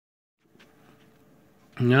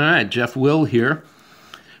All right, Jeff Will here,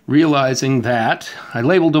 realizing that I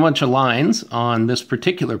labeled a bunch of lines on this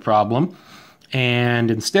particular problem,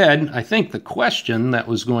 and instead, I think the question that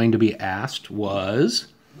was going to be asked was,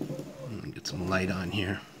 let me get some light on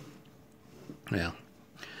here. Yeah.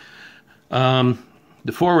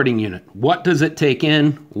 The forwarding unit. What does it take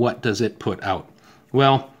in? What does it put out?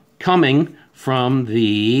 Well, coming from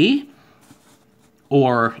the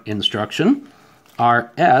OR instruction,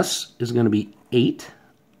 our S is going to be 8.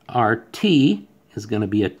 Our T is going to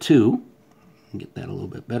be a 2. Get that a little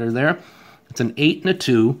bit better there. It's an 8 and a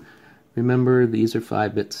 2. Remember, these are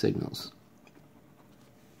 5-bit signals.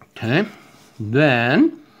 Okay.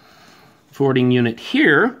 Then, forwarding unit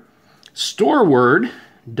here, store word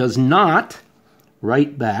does not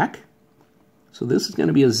write back. So this is going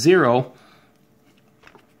to be a 0,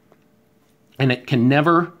 and it can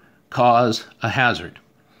never cause a hazard.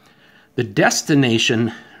 The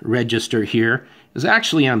destination register here is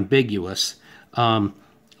actually ambiguous.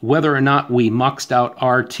 Whether or not we muxed out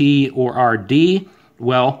RT or RD,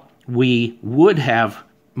 well, we would have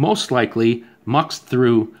most likely muxed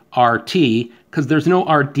through RT because there's no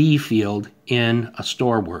RD field in a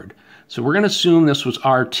store word. So we're going to assume this was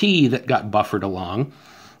RT that got buffered along.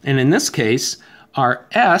 And in this case, our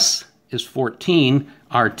S is 14,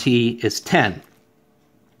 RT is 10.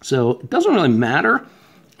 So it doesn't really matter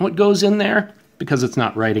what goes in there because it's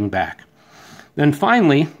not writing back. Then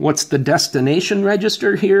finally, what's the destination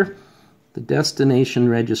register here? The destination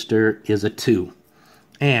register is a 2.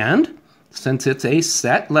 And since it's a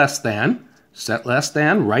set less than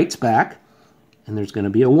writes back, and there's going to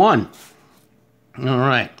be a 1. All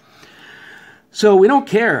right. So we don't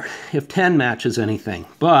care if 10 matches anything,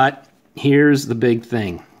 but here's the big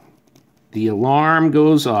thing. The alarm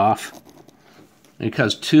goes off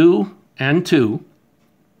because 2 and 2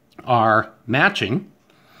 are matching,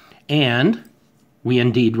 and we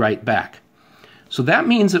indeed write back. So that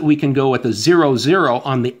means that we can go with a 0, 0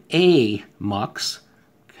 on the A mux.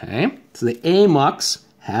 Okay, so the A mux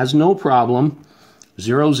has no problem,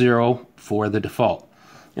 0, 0 for the default.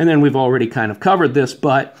 And then we've already kind of covered this,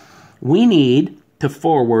 but we need to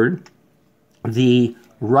forward the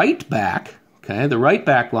write back, okay, the write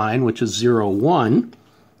back line, which is 0, 1.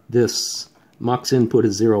 This mux input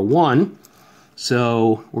is 0, 1.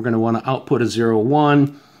 So we're going to want to output a 0,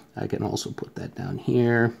 1. I can also put that down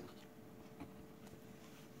here.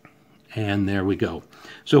 And there we go.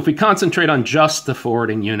 So if we concentrate on just the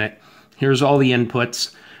forwarding unit, here's all the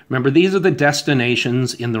inputs. Remember, these are the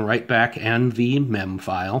destinations in the write back and the mem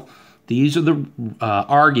file. These are the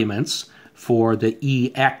arguments for the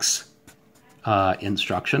EX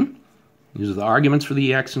instruction. These are the arguments for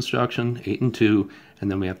the EX instruction, 8 and 2,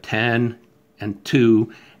 and then we have 10 and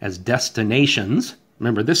 2 as destinations.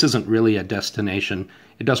 Remember, this isn't really a destination.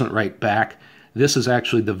 It doesn't write back. This is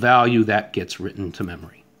actually the value that gets written to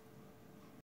memory.